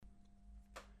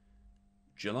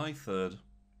July 3rd,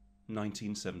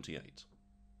 1978.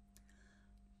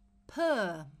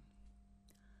 Purr.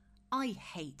 I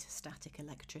hate static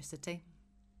electricity.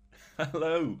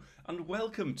 Hello, and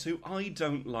welcome to I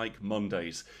Don't Like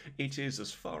Mondays. It is,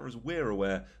 as far as we're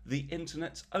aware, the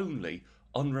internet's only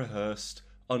unrehearsed,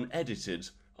 unedited,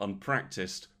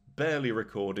 unpracticed, barely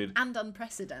recorded, And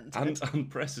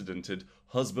unprecedented.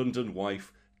 husband and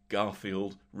wife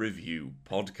Garfield review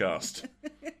podcast.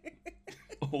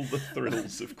 All the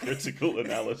thrills of critical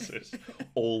analysis,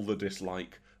 all the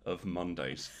dislike of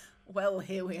Mondays. Well,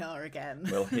 here we are again.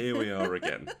 Well, here we are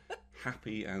again.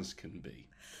 Happy as can be.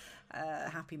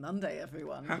 Happy Monday,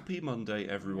 everyone. Happy Monday,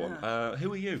 everyone. Yeah.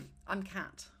 Who are you? I'm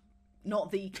Cat.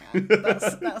 Not the cat.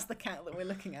 That's the cat that we're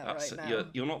looking at right now.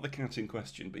 You're not the cat in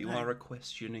question, but you are a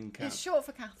questioning cat. It's short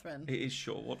for Catherine. It is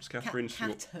short. What's Catherine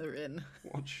short? Catherine.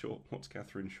 What's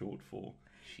Catherine short for?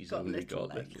 She's Got only little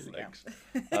got legs, little legs.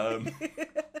 yeah.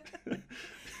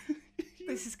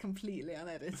 This is completely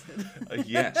unedited.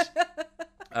 Yes.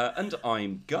 And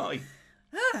I'm Guy.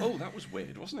 Oh, that was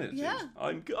weird, wasn't it? Yeah.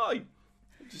 I'm Guy.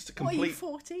 Just a What, are you complete,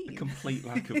 14? a complete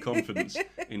lack of confidence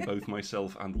in both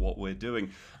myself and what we're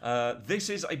doing. This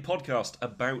is a podcast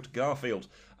about Garfield.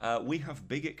 We have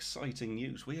big, exciting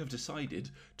news. We have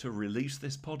decided to release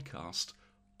this podcast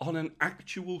on an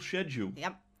actual schedule.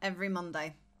 Yep, every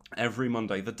Monday. Every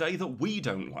Monday, the day that we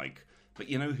don't like. But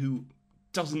you know who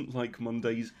doesn't like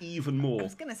Mondays even more? I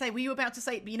was going to say, were you about to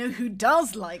say, but you know who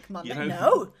does like Monday? You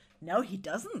know No, he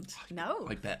doesn't. No.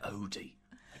 I bet Odie.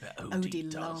 Odie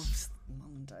does. loves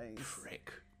Mondays.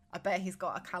 Prick. I bet he's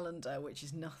got a calendar which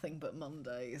is nothing but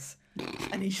Mondays.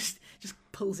 And he just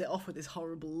pulls it off with his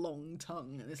horrible long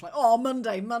tongue. And it's like, oh,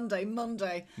 Monday.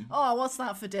 Oh, what's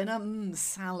that for dinner?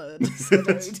 Salad, said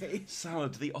Odie.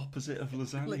 Salad, the opposite of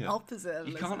lasagna. The opposite of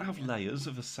You lasagna. can't have layers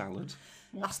of a salad.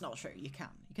 That's not true. You can.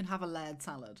 You can have a layered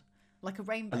salad. Like a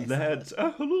rainbow Layered. salad.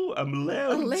 Oh, hello, I'm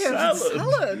layered, layered salad.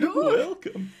 salad. Oh.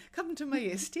 Welcome. Come to my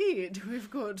estate. We've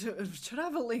got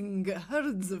travelling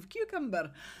herds of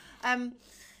cucumber.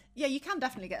 Yeah, you can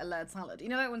definitely get a layered salad. You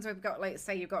know that ones where we've got, like,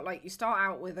 say you've got, like, you start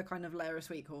out with a kind of layer of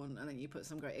sweet corn, and then you put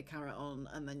some grated carrot on,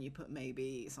 and then you put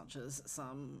maybe such as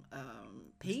some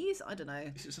peas. I don't know.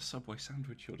 This is a Subway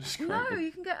sandwich you're describing. No,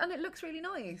 you can get, and it looks really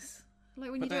nice. Like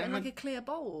when you do it in like a clear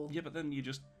bowl. Yeah, but then you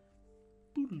just.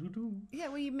 Yeah,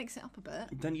 well, you mix it up a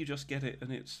bit. Then you just get it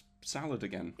and it's salad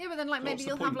again. Yeah, but then like What's maybe the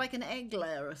you'll point? have like an egg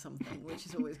layer or something, which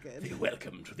is always good.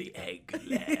 Welcome to the egg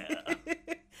layer.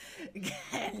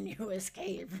 Can you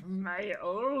escape from my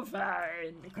old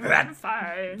fine?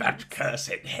 That cursed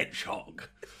hedgehog.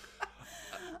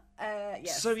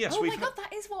 Yes. So, yes, oh we've my god,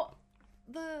 that is what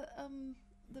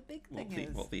the big thing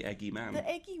is. What, the eggy man? The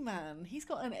eggy man. He's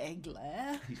got an egg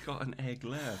layer. He's got an egg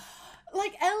layer.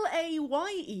 Like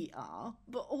Layer,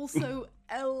 but also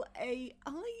Lair.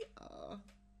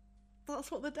 That's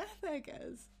what the death egg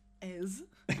is.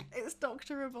 It's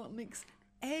Dr. Robotnik's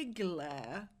egg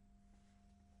layer.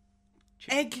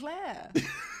 Egg layer.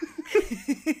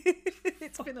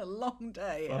 It's been a long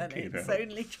day and it's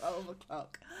only 12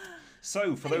 o'clock.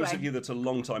 So, for those of you that are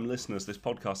long-time listeners, this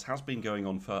podcast has been going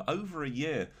on for over a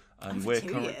year. And over we're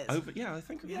 2 years. I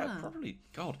think, Yeah. probably.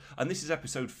 God. And this is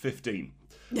episode 15.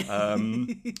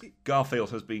 Garfield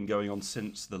has been going on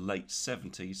since the late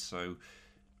 70s, so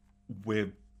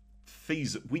we're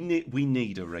we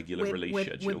need a regular release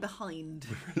schedule. We're behind.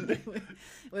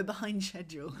 We're behind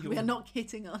schedule. We are not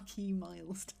hitting our key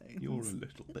milestones. You're a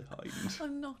little behind.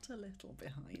 I'm not a little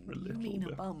behind. A little You mean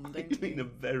bit. a bum, I don't mean you? a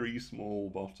very small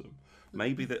bottom.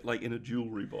 Maybe that, like in a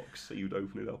jewellery box, so you'd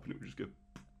open it up and it would just go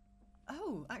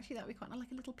Oh, actually, that'd be quite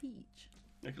like a little peach.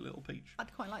 like a little peach.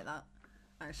 I'd quite like that.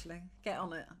 Actually, get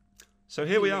on it. So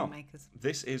here we are. Makers.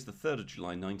 This is the 3rd of July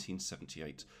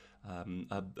 1978.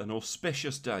 An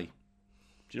auspicious day.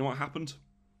 Do you know what happened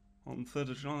on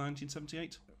 3rd of July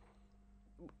 1978?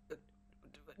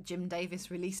 Jim Davis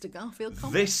released a Garfield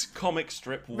comic. This comic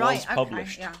strip was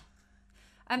published. Yeah.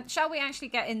 Shall we actually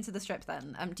get into the strip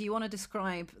then? Do you want to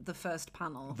describe the first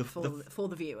panel for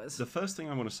the viewers? The first thing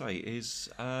I want to say is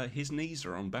his knees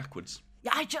are on backwards.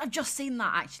 Yeah, I've just seen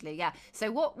that actually. Yeah.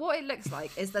 So what it looks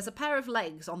like is there's a pair of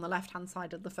legs on the left-hand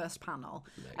side of the first panel,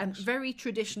 and very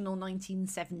traditional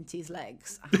 1970s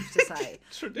legs. I have to say,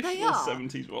 Traditional they are.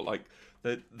 70s, what, like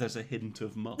There's a hint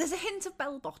of muff. There's a hint of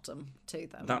bell bottom to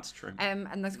them. That's true.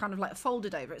 And there's kind of like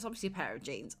folded over. It's obviously a pair of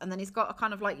jeans, and then he's got a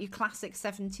kind of like your classic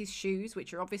 70s shoes,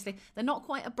 which are obviously they're not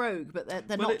quite a brogue, but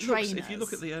they're not trainers. If you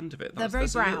look at the end of it, they're very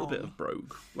there's brown. a little bit of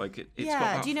brogue. Like it's got yeah,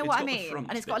 that, do you know it's what I got the mean? front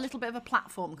And it's got a bit. little bit of a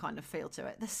platform kind of feel to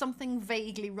it. There's something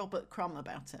vaguely Robert Crumb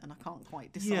about it, and I can't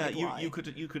quite decide why.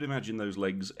 You could imagine those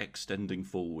legs extending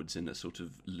forwards in a sort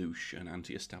of louche and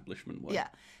anti-establishment way. Yeah.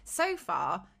 So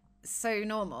far, so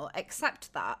normal,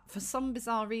 except that for some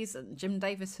bizarre reason, Jim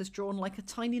Davis has drawn like a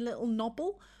tiny little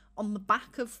knobble on the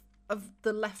back of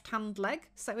the left-hand leg,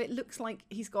 so it looks like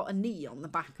he's got a knee on the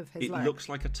back of his leg. It looks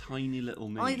like a tiny little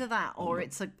knee. Either that, or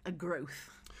it's a growth.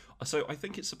 So I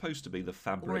think it's supposed to be the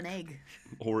fabric. Or an egg.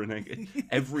 Or an egg.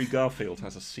 Every Garfield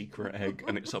has a secret egg,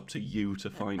 and it's up to you to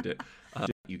find it.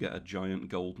 You get a giant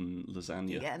golden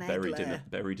lasagna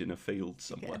buried in a field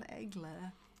somewhere. You get an egg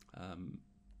layer.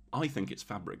 I think it's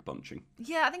fabric bunching.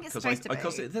 Yeah, I think it's supposed to be.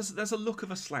 Because there's a look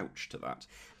of a slouch to that.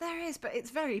 There is, but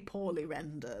it's very poorly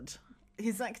rendered.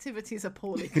 His activities are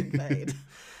poorly conveyed.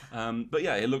 But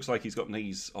yeah, it looks like he's got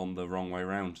knees on the wrong way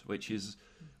round, which is,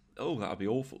 that'd be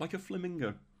awful. Like a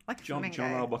flamingo. John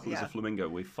Arbuckle is a flamingo.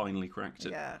 We've finally cracked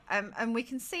it. Yeah, and we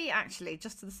can see actually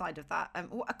just to the side of that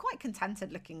a quite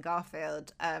contented looking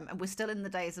Garfield, and we're still in the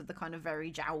days of the kind of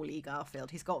very jowly Garfield.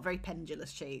 He's got very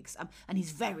pendulous cheeks, and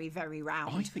he's very, very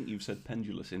round. I think you've said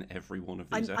pendulous in every one of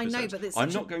these episodes. I know, but it's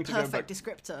such a perfect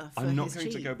descriptor for I'm not his going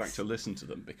cheeks. to go back to listen to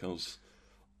them because,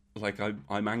 like,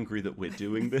 I'm angry that we're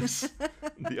doing this.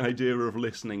 The idea of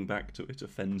listening back to it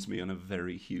offends me on a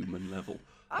very human level.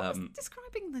 I was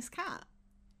describing this cat.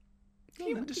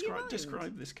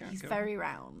 Describe this cat. He's very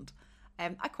round.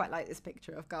 I quite like this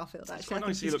picture of Garfield. Actually, It's quite I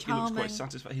nice. think He looks quite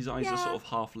satisfied. His eyes are sort of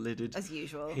half lidded, as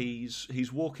usual.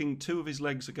 He's walking. Two of his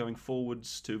legs are going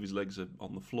forwards. Two of his legs are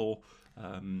on the floor.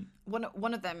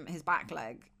 One of them, his back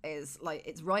leg, is like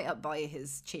it's right up by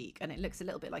his cheek, and it looks a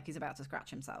little bit like he's about to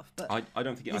scratch himself. But I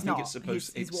don't think. He's I think not. it's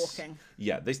supposed. He's walking.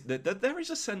 Yeah, there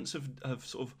is a sense of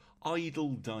sort of idle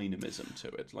dynamism to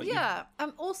it. Like yeah.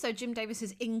 Also, Jim Davis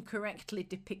has incorrectly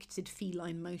depicted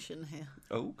feline motion here.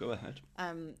 Oh, go ahead.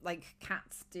 Like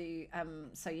cats do.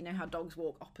 So you know how dogs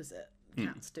walk opposite.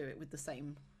 Cats do it with the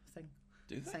same thing.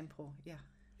 Do they? Same paw. Yeah.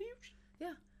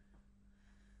 Yeah.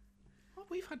 Well,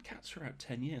 we've had cats for about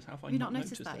 10 years. How have I Have you not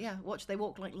noticed this? that? Yeah. Watch, they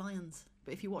walk like lions.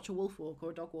 But if you watch a wolf walk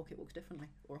or a dog walk, it walks differently.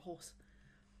 Or a horse.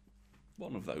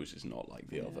 One of those is not like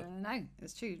the other. No,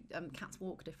 it's true. Cats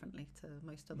walk differently to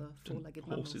most other four-legged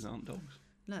mammals. Horses aren't dogs.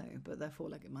 No, but they're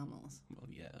four-legged mammals. Well,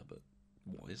 yeah, but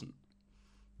what isn't?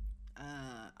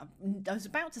 I was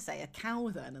about to say a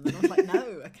cow then, and then I was like,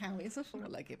 no, a cow is a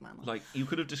four-legged mammal. Like, you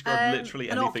could have described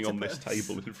literally anything on this octopus.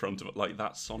 table in front of it, like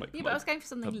that Sonic Yeah, mug, but I was going for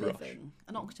something a brush. living.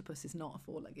 An octopus is not a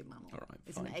four-legged mammal. All right,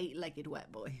 it's fine. an eight-legged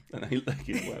wet boy. An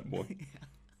eight-legged wet boy.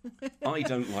 I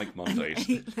don't like Mondays.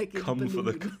 Eight-legged Come for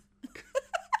the balloon.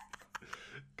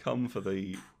 come for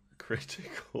the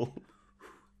critical.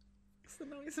 It's the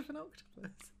noise of an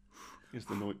octopus. Is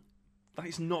the noise? That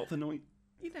is not the noise.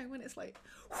 You know, when it's like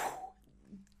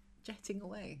jetting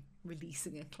away,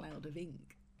 releasing a cloud of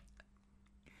ink.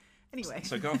 Anyway.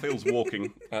 So Garfield's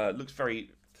walking. Looks very,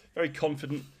 very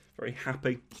confident, very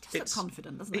happy. He does look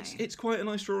confident, doesn't he? It's quite a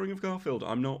nice drawing of Garfield.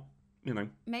 I'm not,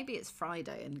 Maybe it's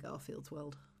Friday in Garfield's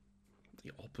world.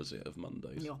 The opposite of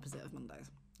Mondays. The opposite of Mondays,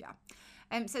 yeah.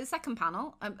 So the second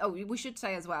panel, we should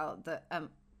say as well that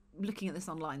looking at this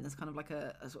online, there's kind of like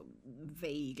a sort of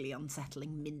vaguely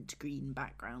unsettling mint green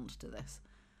background to this.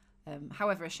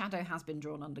 However, a shadow has been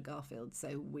drawn under Garfield,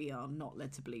 so we are not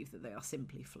led to believe that they are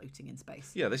simply floating in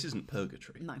space. Yeah, this isn't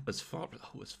purgatory. No. As far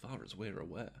as we're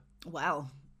aware. Well,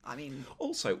 I mean...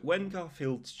 Also, when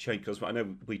Garfield's changed, because I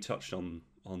know we touched on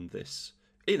this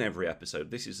in every episode,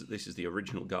 this is the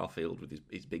original Garfield with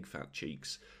his big fat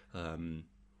cheeks.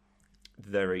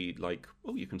 Very like,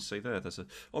 you can see there's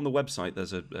on the website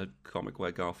there's a comic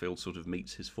where Garfield sort of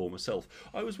meets his former self.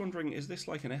 I was wondering, is this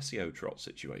like an SEO trot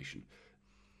situation?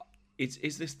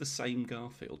 Is this the same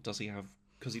Garfield? Does he have,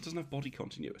 because he doesn't have body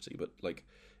continuity, but like,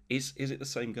 is it the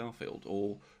same Garfield,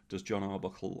 or does John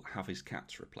Arbuckle have his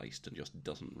cats replaced and just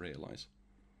doesn't realise?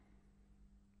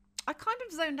 I kind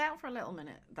of zoned out for a little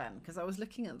minute then, because I was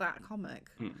looking at that comic,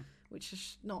 which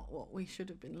is not what we should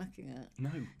have been looking at. No.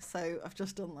 So I've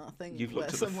just done that thing. You've looked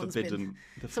where at someone's the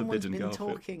someone's forbidden been Garfield.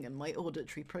 talking, and my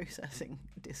auditory processing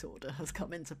disorder has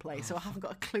come into play. So I haven't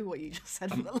got a clue what you just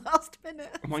said for the last minute.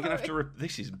 Am I going to have to?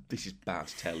 This is bad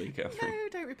telly, Catherine. No,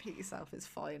 don't repeat yourself. It's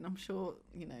fine. I'm sure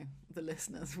the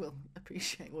listeners will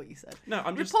appreciate what you said. No,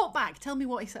 I'm just report back. Tell me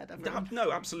what he said. Everyone.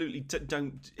 No, absolutely.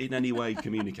 Don't in any way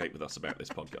communicate with us about this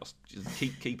podcast. Just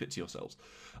keep it to yourselves.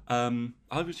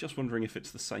 I was just wondering if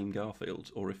it's the same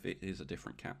Garfield or if it is a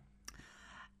different cat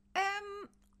Um,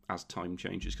 as time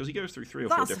changes, because he goes through 3 or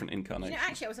 4 That's- different incarnations.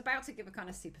 actually, I was about to give a kind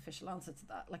of superficial answer to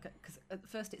that, because at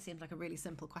first it seemed like a really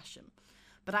simple question,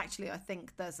 but actually I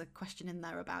think there's a question in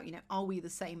there about, are we the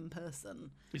same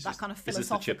person? That kind of philosophical. Is this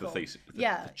the chip of Theseus?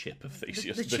 Yeah, The chip of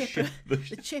Theseus. the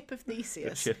chip of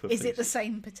Theseus. chip of Is it the Theseus.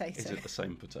 same potato? Is it the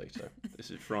same potato?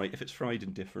 Is it fried? If it's fried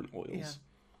in different oils,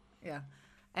 Yeah.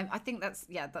 I think that's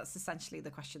essentially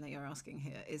the question that you're asking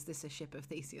here. Is this a ship of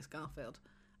Theseus Garfield?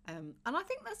 And I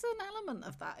think there's an element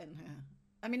of that in here.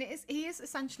 I mean, he is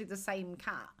essentially the same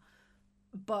cat,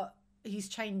 but he's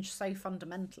changed so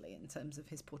fundamentally in terms of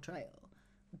his portrayal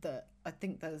that I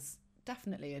think there's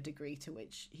definitely a degree to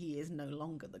which he is no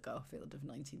longer the Garfield of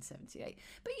 1978.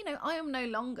 But, I am no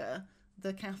longer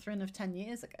the Catherine of 10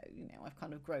 years ago. I've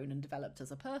kind of grown and developed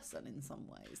as a person in some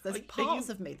ways. There's parts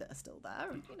of me that are still there.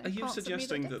 And, are you parts of me that are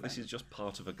suggesting that this different. is just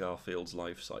part of a Garfield's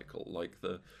life cycle, like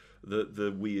the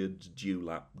weird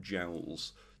dewlap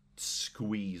jowls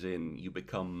squeeze in, you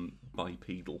become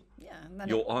bipedal? Yeah, and then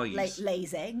Your it eyes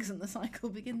lays eggs and the cycle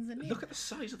begins anew. Look at the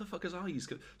size of the fucker's eyes.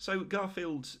 So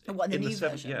Garfield What, in the new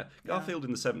version? Yeah, Garfield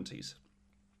in the 70s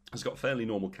has got fairly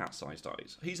normal cat-sized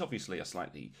eyes. He's obviously a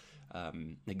slightly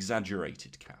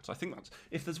exaggerated cat. I think that's,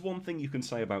 if there's one thing you can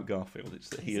say about Garfield, it's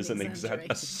that he is He's an a exaggerated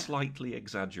cat. slightly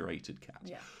exaggerated cat.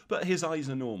 Yeah. But his eyes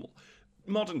are normal.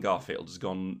 Modern Garfield has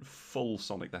gone full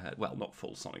Sonic the Hedgehog. Well, not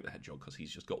full Sonic the Hedgehog, because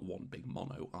he's just got one big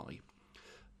mono eye.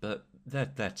 But they're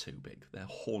too big. They're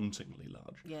hauntingly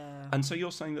large. Yeah. And so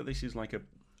you're saying that this is like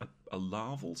a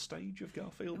larval stage of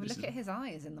Garfield? Well, look at his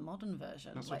eyes in the modern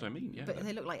version. That's what I mean, yeah. But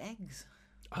they look like eggs.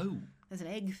 Oh, There's an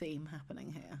egg theme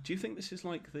happening here. do you think this is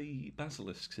like the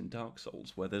basilisks in Dark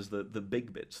Souls, where there's the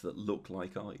big bits that look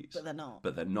like eyes? But they're not.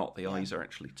 But they're not. The eyes are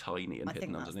actually tiny and I think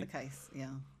hidden that's underneath. the case, yeah.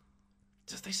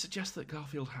 Does this suggest that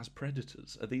Garfield has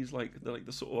predators? Are these like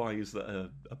the sort of eyes that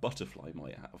a butterfly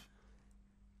might have?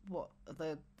 What are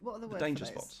the The words danger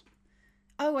for those? spots.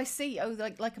 Oh, I see. Oh,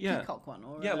 like a Yeah. peacock one,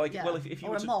 or Yeah, well, if you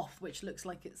or were a to- moth, which looks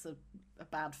like it's a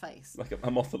bad face. Like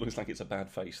a moth that looks like it's a bad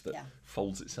face that Yeah.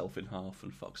 folds itself in half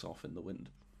and fucks off in the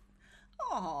wind.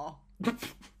 Aw,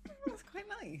 that's quite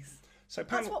nice. So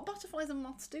That's what butterflies and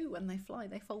moths do when they fly.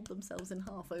 They fold themselves in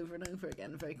half over and over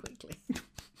again very quickly.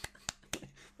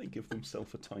 they give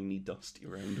themselves a tiny dusty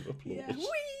round of applause. Yeah.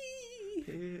 Whee!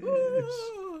 Yes.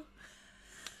 Ooh.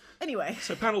 Anyway,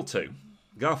 So panel 2,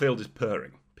 Garfield is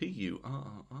purring.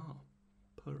 P-U-R-R-R.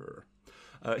 Purr.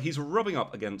 He's rubbing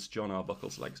up against John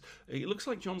Arbuckle's legs. It looks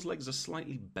like John's legs are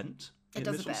slightly bent. It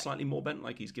does this a one's bit. slightly more bent,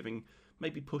 like he's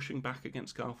maybe pushing back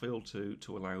against Garfield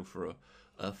to allow for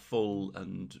a full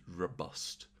and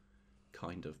robust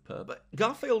kind of purr. But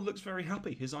Garfield looks very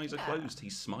happy. His eyes are closed.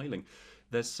 He's smiling.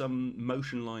 There's some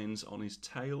motion lines on his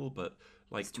tail, but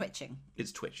like it's twitching.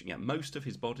 It's twitching. Yeah, most of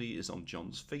his body is on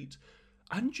John's feet,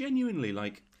 and genuinely,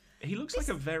 like, he looks like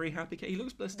a very happy cat. He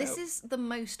looks blissed out. This is the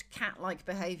most cat-like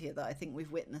behaviour that I think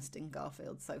we've witnessed in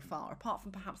Garfield so far, apart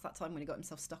from perhaps that time when he got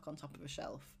himself stuck on top of a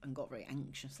shelf and got very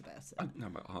anxious about it. No,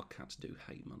 but our cats do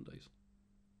hate Mondays.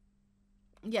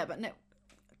 Yeah, but no,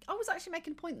 I was actually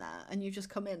making a point there, and you just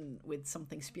come in with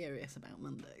something spurious about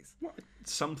Mondays. What?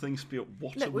 Something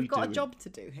what Look, are we we've got doing? a job to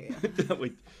do here.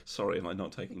 Sorry, am I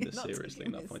not taking this Not seriously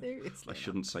taking enough? this seriously I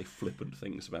shouldn't say flippant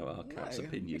things about our cats' No,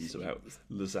 opinions you about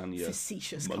lasagna.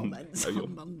 Facetious comments No,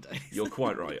 on Mondays. You're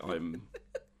quite right. I'm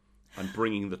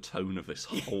bringing the tone of this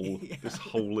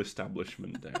whole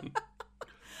establishment down.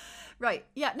 Right,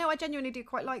 yeah, no, I genuinely do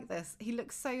quite like this. He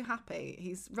looks so happy.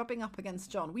 He's rubbing up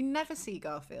against John. We never see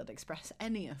Garfield express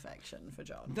any affection for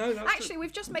John. No, that's actually,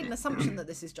 we've just made an assumption that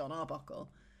this is John Arbuckle.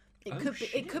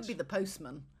 It could be the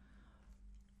postman.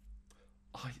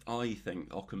 I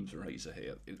think Occam's razor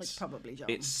here. It's probably John.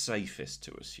 It's safest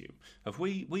to assume.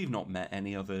 We've not met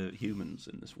any other humans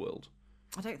in this world.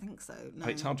 I don't think so. No,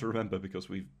 It's hard to remember because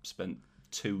we've spent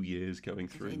 2 years going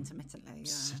through intermittently.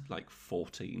 Yeah, like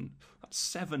 14. That's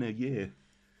 7 a year.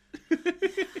 yeah,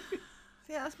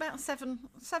 that's about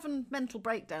seven mental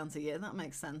breakdowns a year. That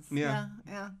makes sense. Yeah.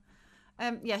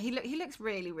 Yeah. He looks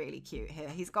really, really cute here.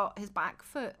 He's got his back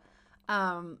foot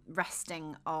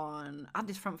resting on, and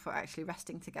his front foot actually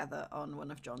resting together on one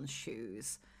of John's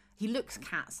shoes. He looks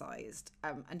cat-sized,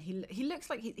 and he looks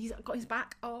like he's got his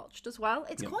back arched as well.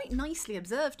 It's quite nicely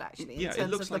observed, actually, in Yeah, it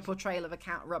terms looks of the like- portrayal of a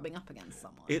cat rubbing up against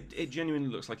someone. It genuinely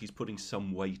looks like he's putting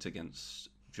some weight against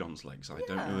John's legs. I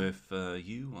don't know if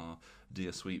you, our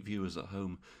dear sweet viewers at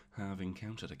home, have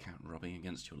encountered a cat rubbing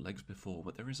against your legs before,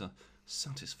 but there is a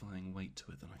satisfying weight to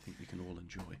it that I think we can all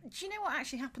enjoy. Do you know what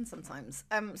actually happens sometimes?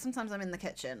 Sometimes I'm in the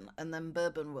kitchen and then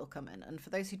Bourbon will come in. And for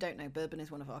those who don't know, Bourbon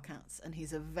is one of our cats, and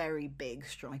he's a very big,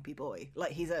 stripy boy.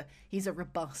 Like he's a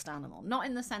robust animal, not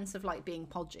in the sense of like being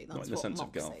podgy. That's Not in the sense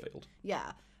Moxie. of Garfield.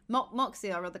 Yeah.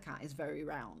 Moxie, our other cat, is very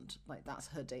round. Like, that's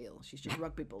her deal. She's just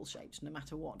rugby ball shaped. No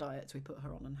matter what diets we put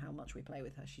her on and how much we play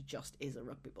with her, she just is a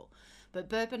rugby ball. But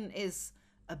Bourbon is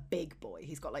a big boy.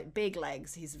 He's got, like, big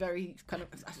legs. He's very kind of,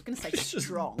 I was going to say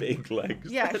strong. Big legs.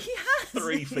 Yeah, he has.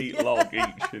 3 feet long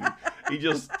each, and he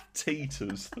just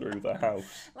teeters through the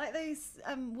house. Like those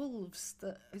wolves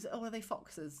that, are they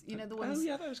foxes? You know, the ones. Oh,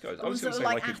 yeah, those guys. The ones that are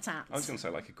like AT-ATs. I was going to say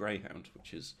like a greyhound,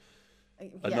 which is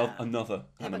Yeah. another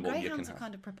Yeah, but animal you can greyhounds are have.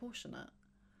 kind of proportionate.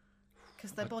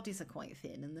 Because their bodies are quite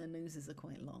thin and their noses are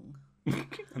quite long.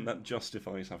 And that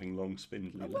justifies having long,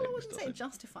 spindly legs, Well, I wouldn't does say it it?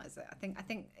 justifies it. I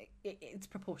think it's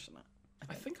proportionate.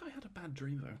 I think I had a bad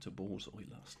dream about a borzoi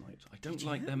last night. I don't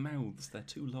like their mouths; they're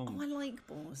too long. Oh, I like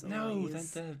boars. No,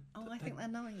 they're I think they're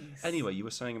nice. Anyway, you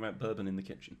were saying about Bourbon in the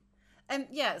kitchen.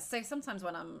 Yeah, so sometimes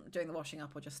when I'm doing the washing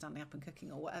up or just standing up and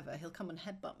cooking or whatever, he'll come and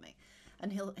headbutt me.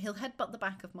 And he'll headbutt the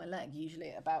back of my leg, usually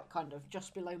at about kind of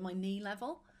just below my knee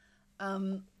level.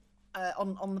 On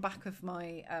the back of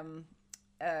my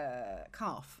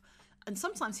calf. And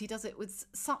sometimes he does it with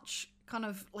such kind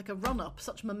of like a run up,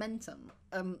 such momentum,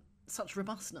 such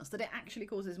robustness that it actually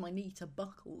causes my knee to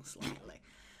buckle slightly.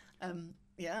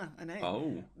 Yeah, I know.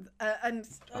 Oh, And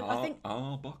I think,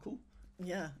 buckle.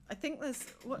 yeah, I think there's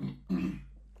what.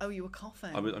 Oh, you were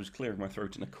coughing. I was clearing my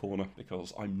throat in a corner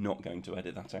because I'm not going to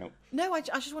edit that out. No, I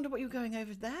just wondered what you were going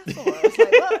over there for. I was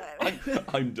like,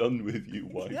 what? I'm done with you,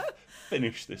 wife. Yeah.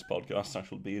 Finish this podcast. I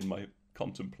shall be in my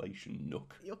contemplation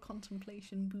nook. Your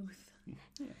contemplation booth.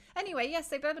 Yeah. Anyway, yes,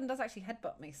 so Bourbon does actually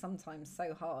headbutt me sometimes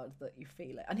so hard that you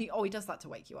feel it. And he does that to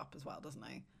wake you up as well, doesn't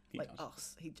he? He like does.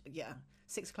 us.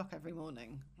 6 o'clock every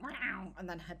morning. And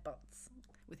then headbutts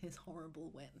with his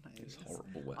horrible wet nose. His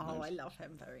horrible wet Oh, nose. I love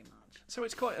him very much. So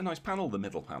it's quite a nice panel, the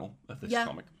middle panel of this Yeah.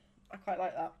 comic. I quite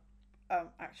like that.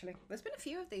 Actually, there's been a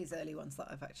few of these early ones that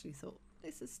I've actually thought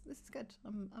this is good.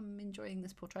 I'm enjoying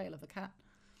this portrayal of a cat.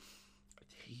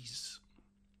 He's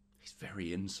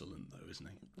very insolent, though, isn't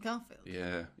he? Garfield.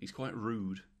 Yeah, he's quite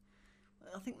rude.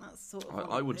 I think that's sort of.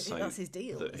 I would say that's his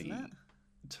deal, that isn't he it?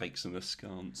 takes an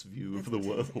askance view of the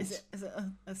world. Is it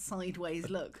a sideways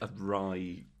look? A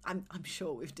wry. I'm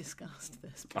sure we've discussed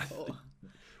this before.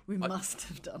 We must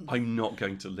have done. I'm not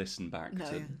going to listen back No.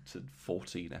 to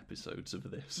 14 episodes of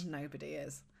this. Nobody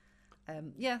is.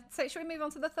 Yeah. So should we move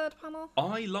on to the third panel?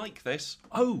 I like this.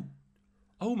 Oh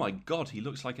my God! He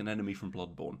looks like an enemy from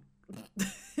Bloodborne.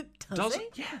 Does he?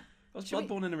 Yeah. Those Should we-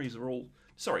 Bloodborne enemies are all.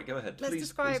 Sorry, go ahead. Let's please,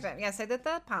 describe please. it. Yeah, so the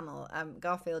third panel,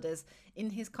 Garfield is,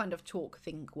 in his kind of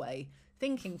think way,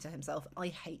 thinking to himself, I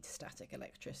hate static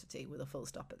electricity, with a full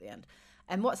stop at the end.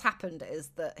 And what's happened is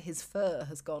that his fur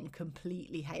has gone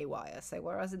completely haywire. So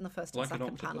whereas in the first and Like an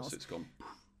second octopus, panels, it's gone.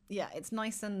 yeah, it's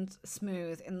nice and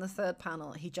smooth. In the third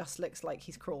panel, he just looks like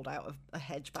he's crawled out of a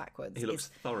hedge backwards. He looks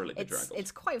thoroughly It's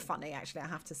bedraggled. quite funny, actually, I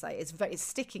have to say. It's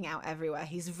sticking out everywhere.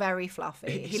 He's very fluffy.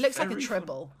 It's He looks like a very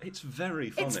tribble. It's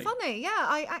very funny. It's funny, yeah.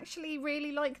 I actually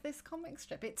really like this comic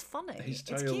strip. It's funny. His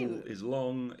it's tail cute. is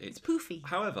long. It's poofy.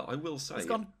 However, I will say, It's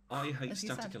gone, I hate as you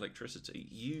static said. electricity.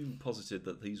 You posited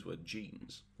that these were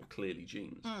genes, or clearly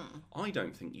genes. Hmm. I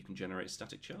don't think you can generate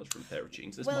static charge from a pair of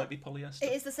genes. This Well, might be polyester.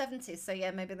 It is the 70s, so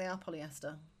yeah, maybe they are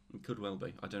polyester. It could well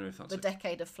be. I don't know if that's The a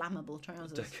decade of flammable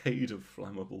trousers. decade of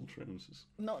flammable trousers.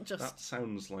 Not just. That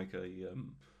sounds like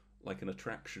an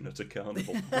attraction at a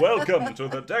carnival. Welcome to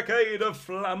the decade of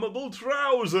flammable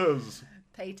trousers.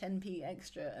 Pay 10p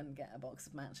extra and get a box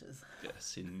of matches. Yeah,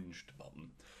 singed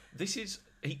bum. This is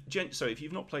so. If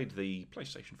you've not played the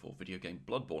PlayStation 4 video game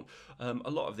Bloodborne, a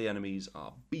lot of the enemies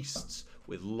are beasts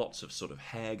with lots of sort of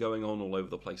hair going on all over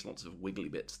the place, lots of wiggly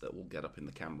bits that will get up in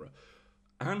the camera,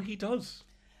 and he does.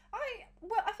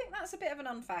 I think that's a bit of an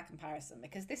unfair comparison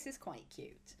because this is quite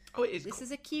cute. Oh, it is. This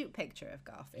is a cute picture of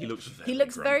Garfield. He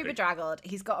looks very grumpy. bedraggled.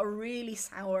 He's got a really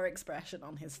sour expression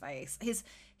on his face. His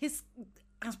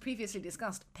as previously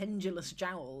discussed, pendulous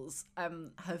jowls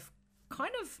have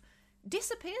kind of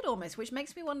disappeared almost, which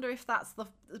makes me wonder if that's the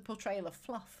portrayal of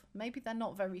fluff. Maybe they're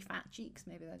not very fat cheeks.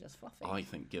 Maybe they're just fluffy. I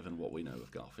think, given what we know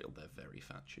of Garfield, they're very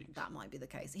fat cheeks. That might be the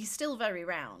case. He's still very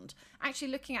round. Actually,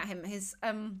 looking at him, his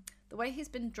the way he's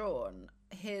been drawn,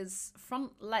 his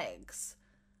front legs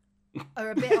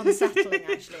are a bit unsettling,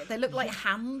 actually. They look like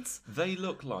hands. They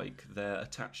look like they're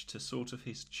attached to sort of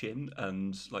his chin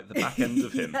and like the back end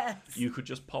of him. Yes. You could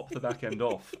just pop the back end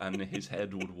off and his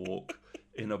head would walk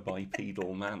in a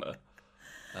bipedal manner.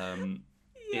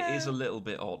 It is a little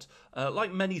bit odd.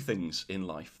 Like many things in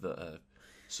life that are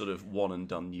sort of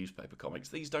one-and-done newspaper comics,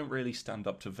 these don't really stand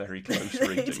up to very close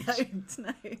readings. They don't,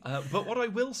 no. But what I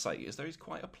will say is there is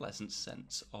quite a pleasant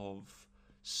sense of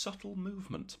subtle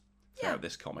movement throughout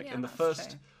this comic. Yeah, In the that's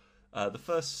first... the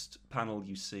first panel,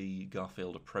 you see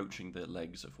Garfield approaching the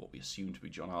legs of what we assume to be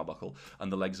John Arbuckle, and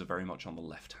the legs are very much on the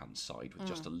left-hand side with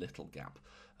just a little gap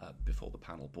before the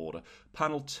panel border.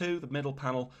 Panel 2, the middle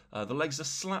panel, the legs are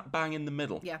slap bang in the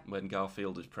middle when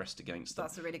Garfield is pressed against them.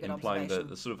 That's a really good implying observation.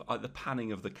 the sort of the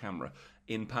panning of the camera.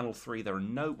 In panel 3, there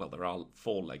are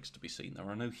 4 legs to be seen. There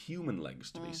are no human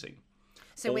legs to be seen.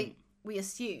 So we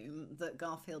assume that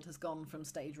Garfield has gone from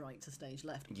stage right to stage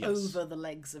left over the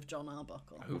legs of John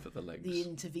Arbuckle. Over the legs. The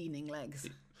intervening legs.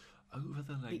 Over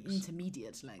the legs. The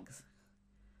intermediate legs.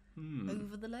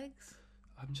 Over the legs?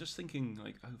 I'm just thinking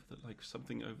like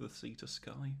something over the sea to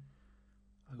sky.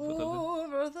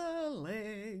 Over the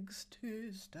legs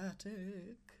to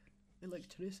static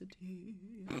electricity.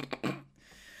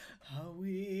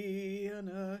 Howie and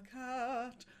a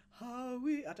cat.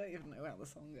 Howie. I don't even know how the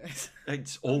song goes.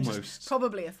 It's almost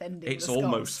Probably offending It's the Scots,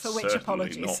 almost for which certainly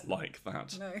apologies. not like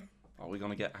that. No. Are we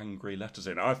going to get angry letters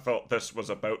in? I thought this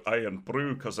was about Iron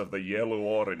Brew because of the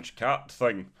yellow-orange cat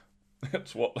thing.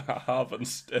 That's what I have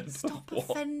instead. Stop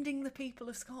offending the people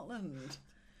of Scotland.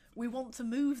 We want to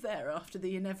move there after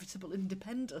the inevitable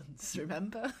independence,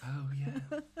 remember? Oh,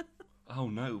 yeah. Oh,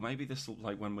 no. Maybe this will,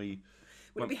 like, when we...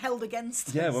 Would it be held against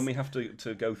us? Yeah, when we have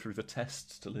to go through the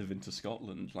tests to live into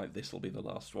Scotland, like, this will be the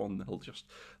last one.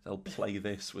 They'll play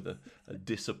this with a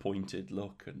disappointed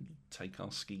look and take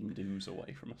our skiing do's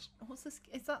away from us.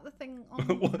 Is that the thing on...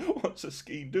 What's a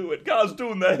ski doing? Guy's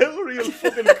doing the hill real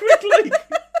fucking quickly.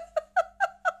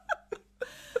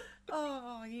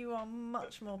 Oh, you are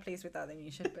much more pleased with that than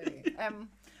you should be.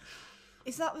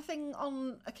 Is that the thing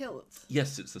on a kilt?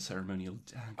 Yes, it's the ceremonial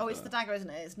dagger. Oh, it's the dagger, isn't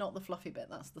it? It's not the fluffy bit,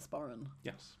 that's the sporran.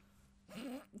 Yes.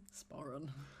 Sporran.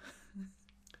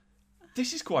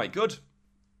 This is quite good.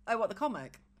 Oh, what, the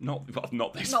comic? Not this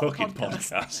Not the fucking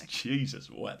podcast. podcast. Jesus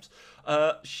wept.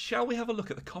 Shall we have a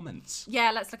look at the comments?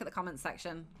 Yeah, let's look at the comments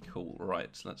section. Cool,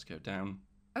 right, let's go down.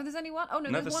 Oh, there's only one? Oh, no,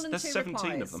 No, there's one and there's two 17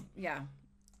 replies. of them. Yeah.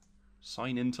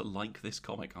 Sign in to like this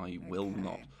comic. I will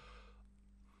not.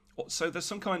 So there's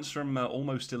some comments from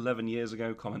almost 11 years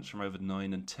ago, comments from over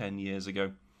 9 and 10 years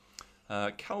ago.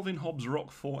 Calvin Hobbs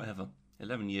Rock Forever,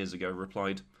 11 years ago,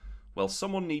 replied, well,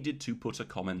 someone needed to put a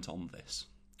comment on this.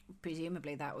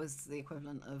 Presumably that was the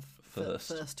equivalent of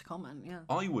first comment, yeah.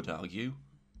 I would argue,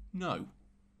 no.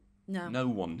 No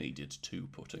one needed to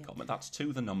put a comment. That's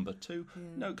to the number 2. Yeah.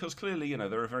 No, because clearly,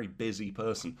 they're a very busy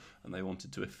person and they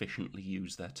wanted to efficiently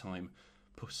use their time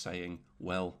saying,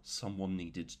 well, someone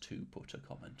needed to put a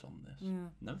comment on this. Yeah.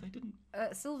 No, they didn't.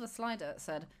 Silver Slider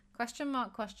said, question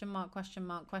mark, question mark, question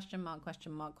mark, question mark,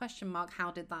 question mark, question mark,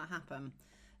 how did that happen?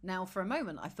 Now, for a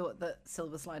moment, I thought that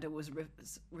Silver Slider was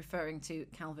referring to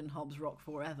Calvin Hobbs Rock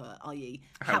Forever, i.e.,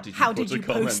 how did you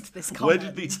post this comment?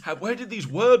 Where did these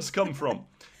words come from?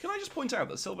 Can I just point out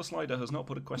that Silver Slider has not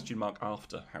put a question mark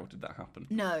after how did that happen?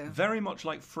 No. Very much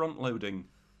like front-loading.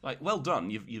 Like, well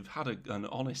done, you've had an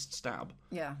honest stab.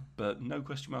 Yeah. But no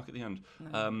question mark at the end.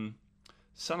 No.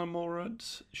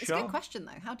 Sanamorad Shah? It's a good question,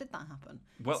 though. How did that happen?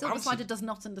 Well, Silver Slider does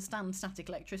not understand static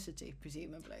electricity,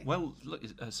 presumably. Well, look,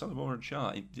 Sanamorad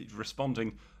Shah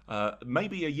responding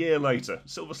maybe a year later.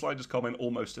 Silver Slider's comment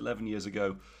almost 11 years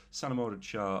ago. Sanamorad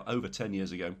Shah over 10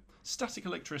 years ago. Static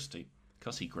electricity,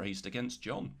 because he grazed against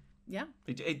John. Yeah.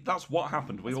 That's what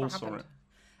happened. We all saw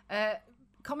it.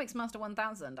 Comics Master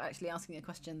 1000 actually asking a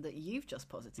question that you've just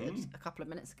posited a couple of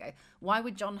minutes ago. Why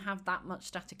would John have that much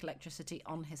static electricity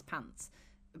on his pants?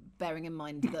 Bearing in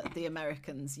mind that the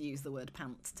Americans use the word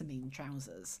pants to mean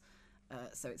trousers.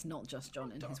 So it's not just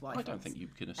John and his wife. I don't think you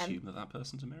can assume that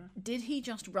person's American. Did he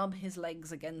just rub his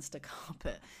legs against a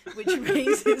carpet, which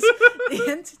raises the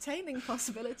entertaining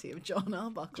possibility of John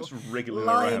Arbuckle just wriggling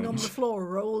lying around on the floor,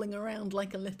 rolling around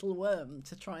like a little worm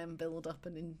to try and build up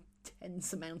an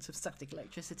intense amount of static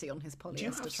electricity on his polyester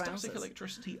trousers? Do you have static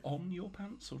electricity on your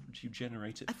pants, or do you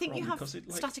generate it I think from? You have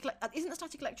static. Isn't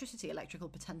static electricity electrical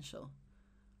potential?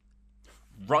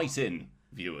 Write in,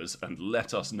 viewers, and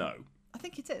let us know. I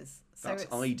think it is. So That's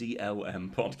it's,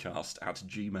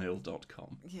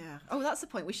 idlmpodcast@gmail.com. yeah. Oh, that's the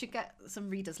point. We should get some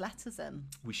readers' letters in.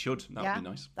 We should. That would be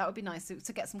nice. That would be nice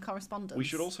to get some correspondence. We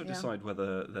should also decide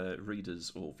whether they're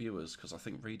readers or viewers, because I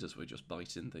think readers were just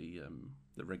biting the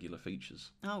regular features.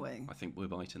 Are we? I think we're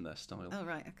biting their style. Oh,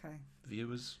 right. Okay.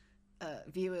 Viewers?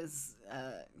 Viewers,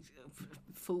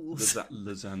 fools.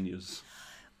 Lasagnas.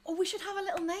 Oh, we should have a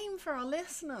little name for our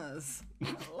listeners,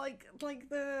 like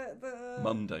the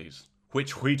Mondays,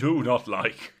 which we do not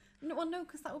like. No, well, no,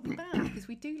 because that would be bad. Because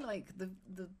we do like the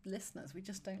listeners, we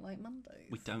just don't like Mondays.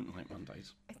 We don't like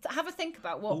Mondays. Have a think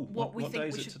about what we think. What day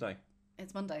is we it should... today?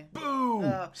 It's Monday.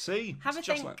 Boom! See, have it's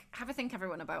a just think. Have a think,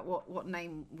 everyone, about what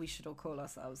name we should all call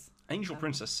ourselves. Angel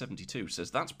Princess 72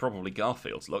 says that's probably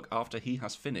Garfield's look after he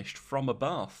has finished from a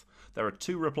bath. There are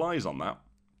 2 replies on that.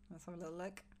 Let's have a little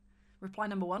look. Reply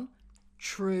number 1,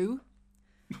 true.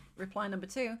 Reply number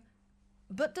 2,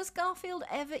 but does Garfield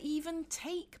ever even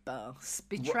take baths,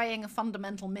 betraying a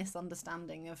fundamental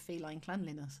misunderstanding of feline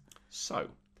cleanliness? So,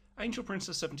 Angel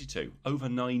Princess 72, over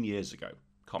 9 years ago,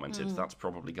 commented that's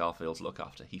probably Garfield's look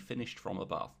after he finished from a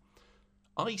bath.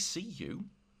 I see you,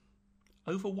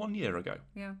 over 1 year ago,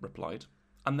 replied.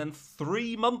 And then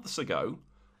 3 months ago,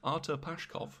 Artur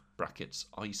Pashkov, brackets,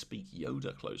 I speak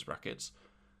Yoda, close brackets,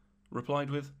 replied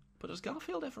with, but does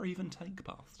Garfield ever even take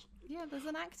baths? Yeah, there's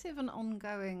an active and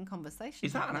ongoing conversation.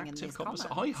 Is that an happening in active these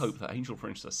conversation? I comments. hope that Angel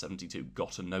Princess 72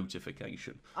 got a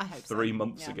notification I hope so, 3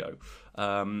 months ago.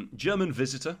 German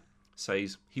Visitor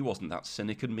says he wasn't that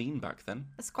cynic and mean back then.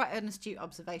 It's quite an astute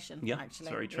observation, Yeah, actually. it's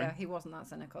very true. Yeah, he wasn't that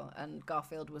cynical, and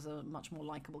Garfield was a much more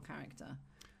likeable character.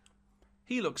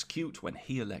 He looks cute when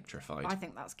he electrified. I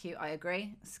think that's cute. I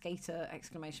agree. Skater,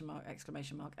 exclamation mark,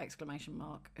 exclamation mark, exclamation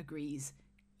mark, agrees.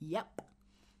 Yep.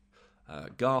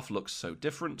 Garth looks so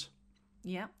different.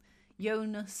 Yep.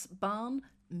 Jonas Barn,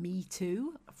 me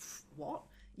too. What?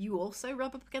 You also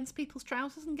rub up against people's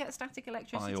trousers and get static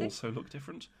electricity? I also look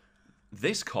different.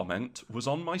 This comment was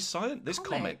on my science. This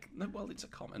Comic? No, well, it's a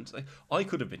comment. I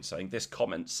could have been saying this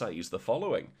comment says the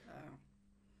following.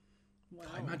 Well,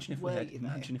 Imagine if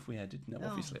we edited. No,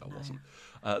 obviously I wasn't.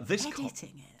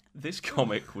 Editing it. This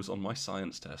comic was on my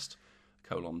science test.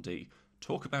 (D).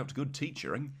 Talk about good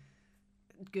teachering.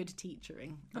 Good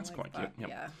teachering. That's quite that. cute. Yep.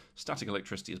 Yeah. Static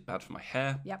electricity is bad for my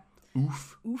hair. Yep.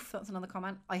 Oof. Oof, that's another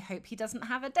comment. I hope he doesn't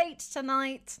have a date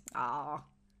tonight. Ah.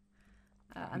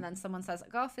 And then someone says,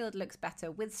 Garfield looks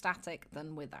better with static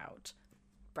than without.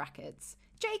 Brackets.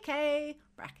 JK.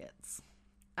 Brackets.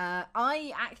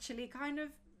 I actually kind of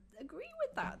agree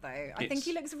with that, though. I think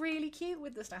he looks really cute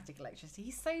with the static electricity.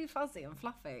 He's so fuzzy and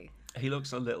fluffy. He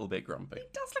looks a little bit grumpy. He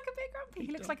does look a bit grumpy.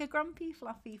 He looks like a grumpy,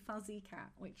 fluffy, fuzzy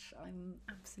cat, which I'm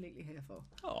absolutely here for.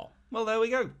 Oh, well, there we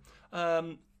go.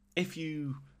 If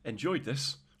you enjoyed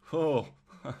this,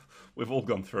 we've all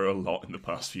gone through a lot in the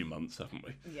past few months, haven't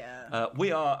we? Yeah.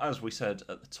 We are, as we said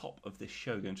at the top of this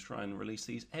show, going to try and release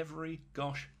these every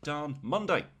gosh darn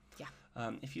Monday. Yeah.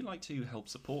 If you'd like to help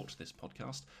support this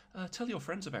podcast, tell your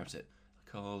friends about it,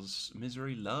 because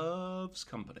misery loves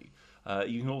company.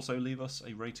 You can also leave us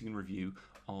a rating and review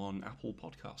on Apple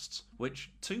Podcasts,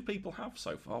 which 2 people have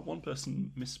so far. One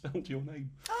person misspelled your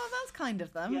name. Oh, that's kind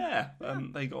of them. Yeah,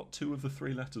 they got 2 of the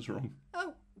 3 letters wrong.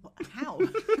 Oh, how?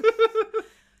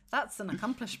 That's an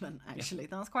accomplishment, actually.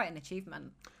 That's quite an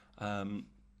achievement.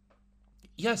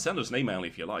 Yeah, send us an email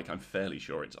if you like. I'm fairly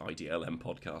sure it's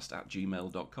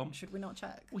idlmpodcast@gmail.com. Should we not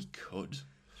check? We could.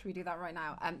 Should we do that right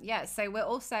now? Yeah, so we're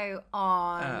also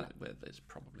on... Well, there's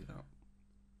probably that.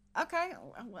 Okay,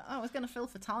 well, I was going to fill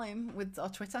for time with our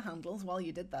Twitter handles while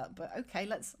you did that, but okay,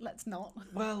 let's not.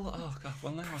 Well, oh god,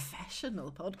 well now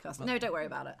Professional podcast. No, don't worry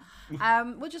about it.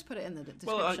 We'll just put it in the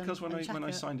description. Well, because when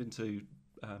I signed into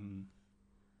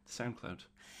SoundCloud,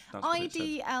 that's what it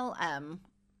said.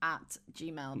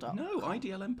 idlm@gmail.com. No,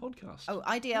 IDLM podcast. Oh,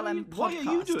 IDLM podcast. Why are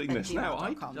you doing this now?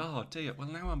 gmail.com. Oh dear. Well,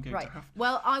 now I'm going to have.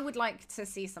 Well, I would like to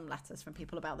see some letters from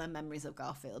people about their memories of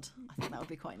Garfield. I think that would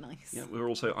be quite nice. Yeah, we're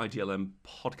also IDLM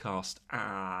podcast.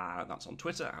 That's on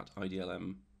Twitter at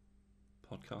IDLM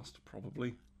podcast,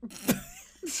 probably.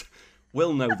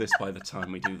 We'll know this by the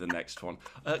time we do the next one.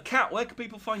 Kat, where can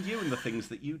people find you and the things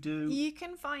that you do? You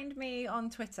can find me on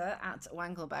Twitter at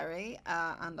Wangleberry,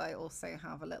 and I also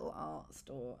have a little art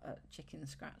store at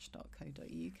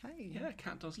chickenscratch.co.uk. Yeah,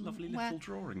 Kat does lovely little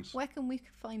drawings. Where can we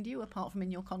find you apart from in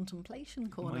your contemplation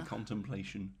corner? My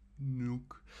contemplation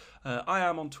nook. I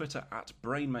am on Twitter at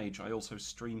BrainMage. I also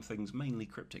stream things, mainly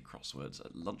cryptic crosswords,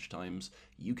 at lunchtimes,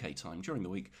 UK time, during the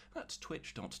week at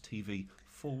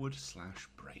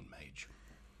twitch.tv/BrainMage.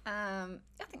 I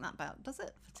think that about does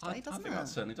it for today, doesn't it? I think that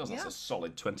certainly does. Yeah. That's a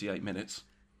solid 28 minutes.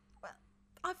 Well,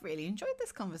 I've really enjoyed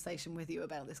this conversation with you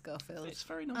about this Garfield. It's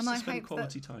very nice And to I spend hope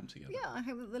quality time together. Yeah, I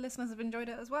hope that the listeners have enjoyed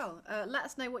it as well. Let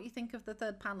us know what you think of the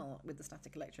third panel with the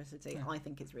static electricity. I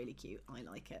think it's really cute. I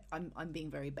like it. I'm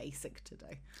being very basic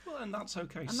today. Well, and that's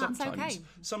okay. That's okay.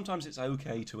 Sometimes it's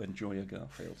okay to enjoy a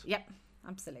Garfield. Yep,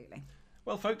 absolutely.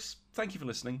 Well, folks, thank you for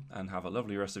listening and have a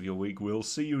lovely rest of your week. We'll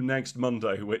see you next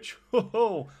Monday, which,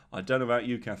 I don't know about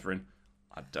you, Catherine.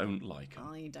 I don't like them.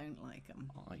 I don't like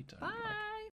them. I don't Bye. like 'em.